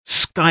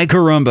Sky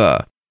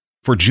Carumba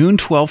for June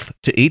 12th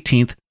to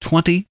 18th,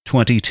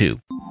 2022.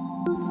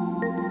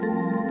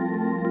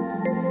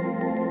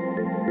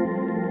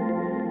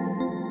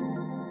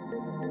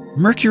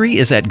 Mercury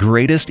is at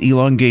greatest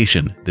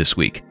elongation this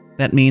week.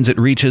 That means it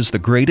reaches the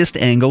greatest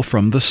angle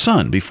from the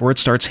Sun before it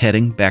starts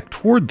heading back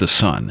toward the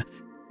Sun.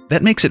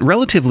 That makes it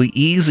relatively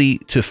easy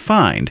to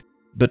find,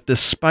 but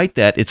despite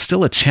that, it's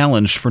still a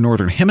challenge for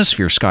Northern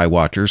Hemisphere sky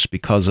watchers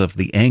because of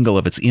the angle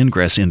of its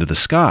ingress into the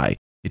sky.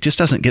 It just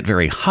doesn't get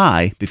very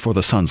high before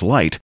the Sun's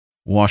light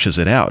washes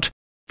it out.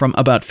 From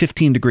about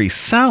 15 degrees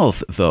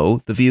south,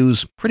 though, the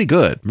view's pretty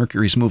good.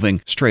 Mercury's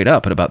moving straight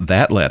up at about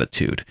that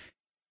latitude.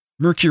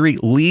 Mercury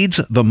leads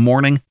the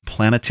morning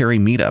planetary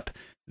meetup.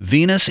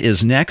 Venus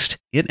is next.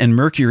 It and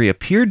Mercury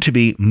appeared to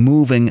be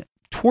moving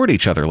toward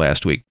each other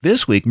last week.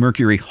 This week,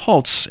 Mercury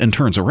halts and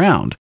turns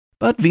around,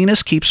 but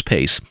Venus keeps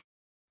pace.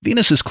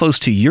 Venus is close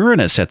to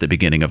Uranus at the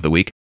beginning of the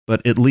week,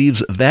 but it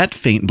leaves that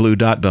faint blue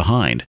dot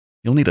behind.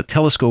 You'll need a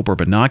telescope or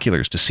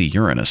binoculars to see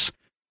Uranus.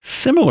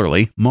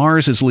 Similarly,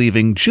 Mars is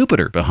leaving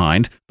Jupiter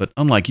behind, but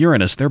unlike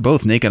Uranus, they're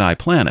both naked-eye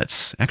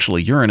planets.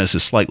 Actually, Uranus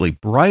is slightly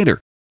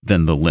brighter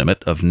than the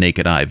limit of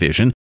naked-eye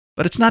vision,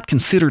 but it's not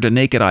considered a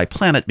naked-eye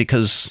planet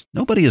because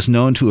nobody is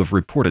known to have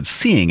reported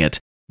seeing it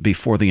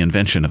before the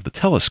invention of the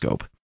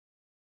telescope.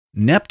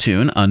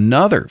 Neptune,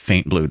 another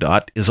faint blue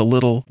dot, is a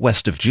little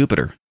west of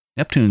Jupiter.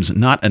 Neptune's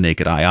not a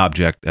naked-eye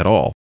object at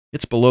all.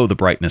 It's below the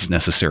brightness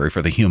necessary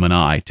for the human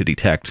eye to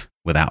detect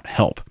without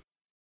help.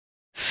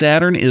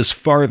 Saturn is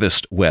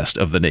farthest west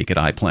of the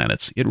naked-eye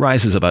planets. It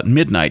rises about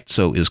midnight,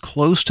 so is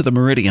close to the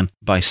meridian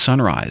by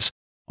sunrise.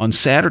 On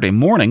Saturday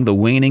morning, the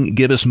waning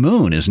gibbous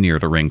moon is near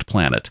the ringed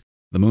planet.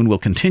 The moon will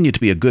continue to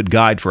be a good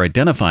guide for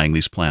identifying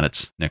these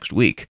planets next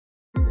week.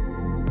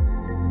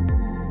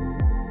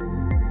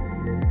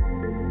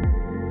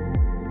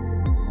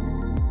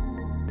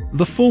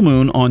 The full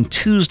moon on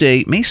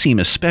Tuesday may seem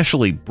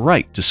especially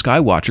bright to sky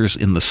watchers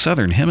in the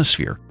southern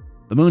hemisphere.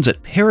 The moon's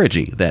at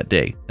perigee that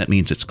day. That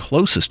means it's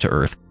closest to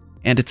Earth.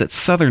 And it's at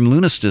southern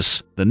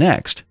lunistus the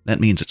next.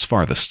 That means it's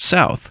farthest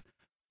south.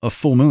 A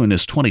full moon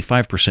is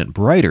 25%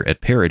 brighter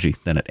at perigee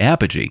than at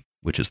apogee,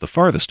 which is the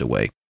farthest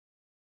away.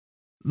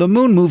 The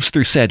moon moves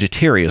through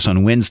Sagittarius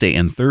on Wednesday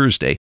and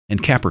Thursday,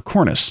 and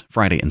Capricornus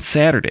Friday and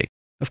Saturday.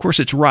 Of course,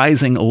 it's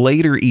rising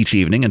later each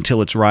evening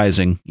until it's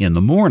rising in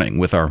the morning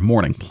with our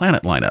morning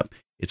planet lineup.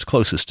 It's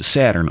closest to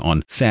Saturn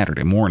on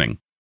Saturday morning.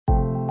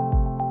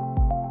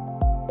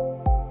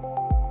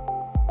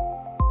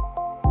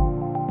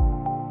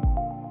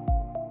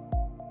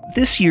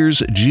 This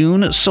year's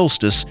June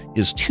solstice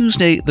is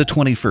Tuesday the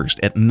 21st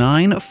at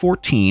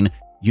 9:14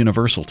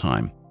 Universal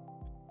Time.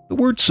 The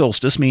word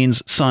solstice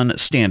means sun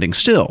standing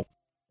still.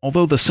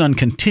 Although the sun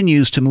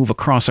continues to move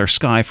across our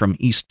sky from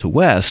east to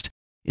west,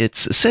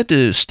 it's said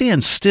to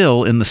stand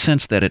still in the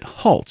sense that it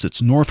halts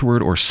its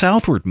northward or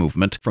southward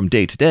movement from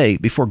day to day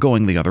before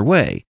going the other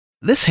way.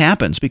 This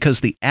happens because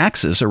the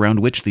axis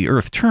around which the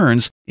Earth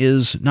turns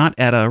is not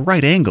at a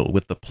right angle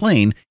with the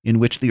plane in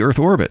which the Earth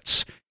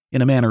orbits.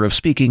 In a manner of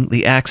speaking,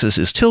 the axis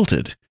is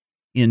tilted.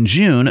 In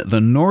June,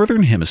 the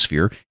northern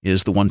hemisphere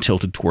is the one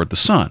tilted toward the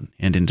sun,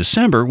 and in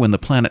December, when the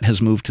planet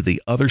has moved to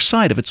the other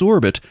side of its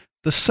orbit,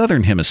 the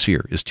southern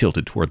hemisphere is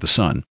tilted toward the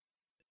sun.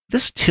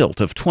 This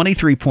tilt of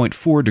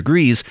 23.4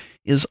 degrees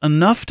is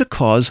enough to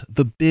cause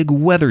the big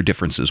weather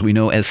differences we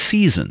know as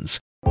seasons.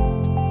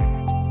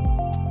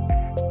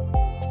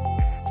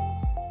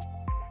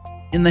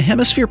 In the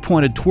hemisphere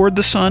pointed toward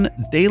the sun,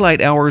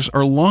 daylight hours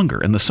are longer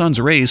and the sun's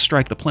rays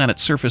strike the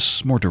planet's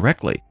surface more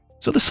directly.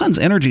 So the sun's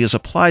energy is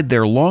applied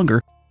there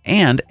longer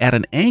and at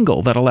an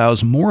angle that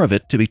allows more of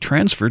it to be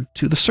transferred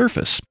to the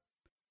surface.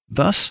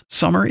 Thus,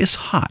 summer is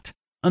hot.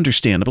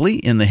 Understandably,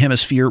 in the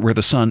hemisphere where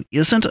the sun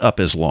isn't up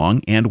as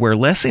long and where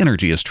less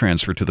energy is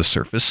transferred to the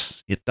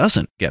surface, it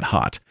doesn't get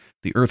hot.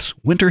 The Earth's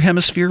winter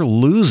hemisphere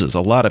loses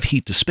a lot of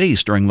heat to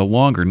space during the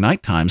longer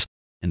night times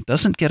and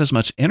doesn't get as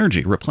much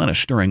energy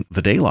replenished during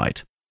the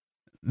daylight.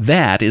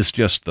 That is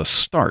just the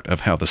start of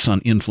how the sun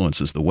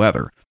influences the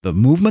weather. The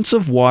movements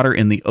of water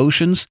in the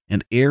oceans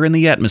and air in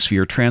the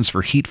atmosphere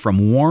transfer heat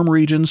from warm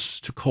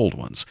regions to cold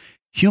ones.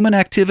 Human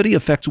activity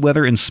affects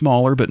weather in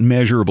smaller but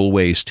measurable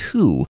ways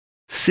too.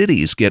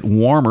 Cities get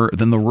warmer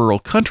than the rural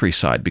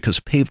countryside because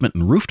pavement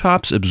and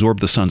rooftops absorb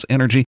the sun's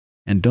energy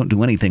and don't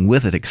do anything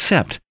with it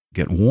except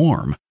get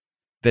warm.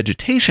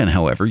 Vegetation,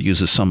 however,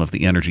 uses some of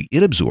the energy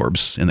it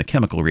absorbs in the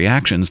chemical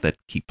reactions that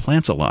keep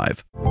plants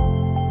alive.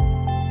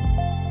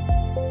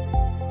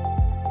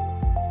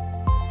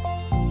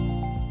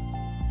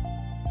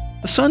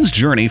 The sun's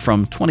journey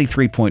from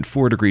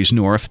 23.4 degrees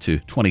north to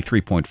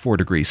 23.4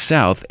 degrees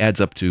south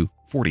adds up to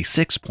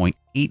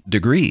 46.8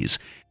 degrees.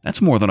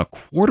 That's more than a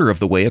quarter of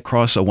the way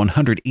across a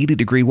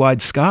 180-degree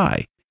wide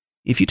sky.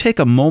 If you take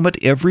a moment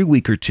every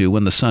week or two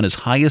when the sun is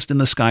highest in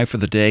the sky for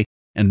the day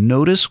and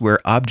notice where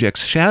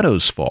objects'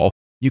 shadows fall,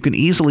 you can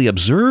easily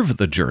observe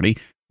the journey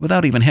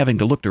without even having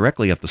to look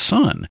directly at the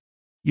sun.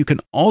 You can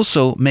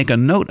also make a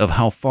note of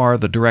how far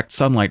the direct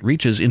sunlight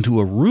reaches into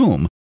a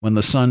room when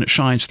the sun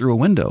shines through a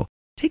window.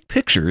 Take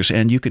pictures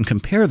and you can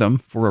compare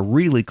them for a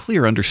really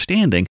clear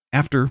understanding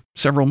after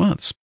several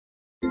months.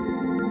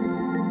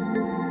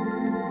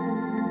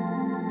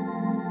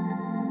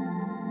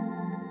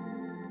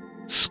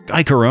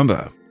 Sky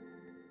caramba!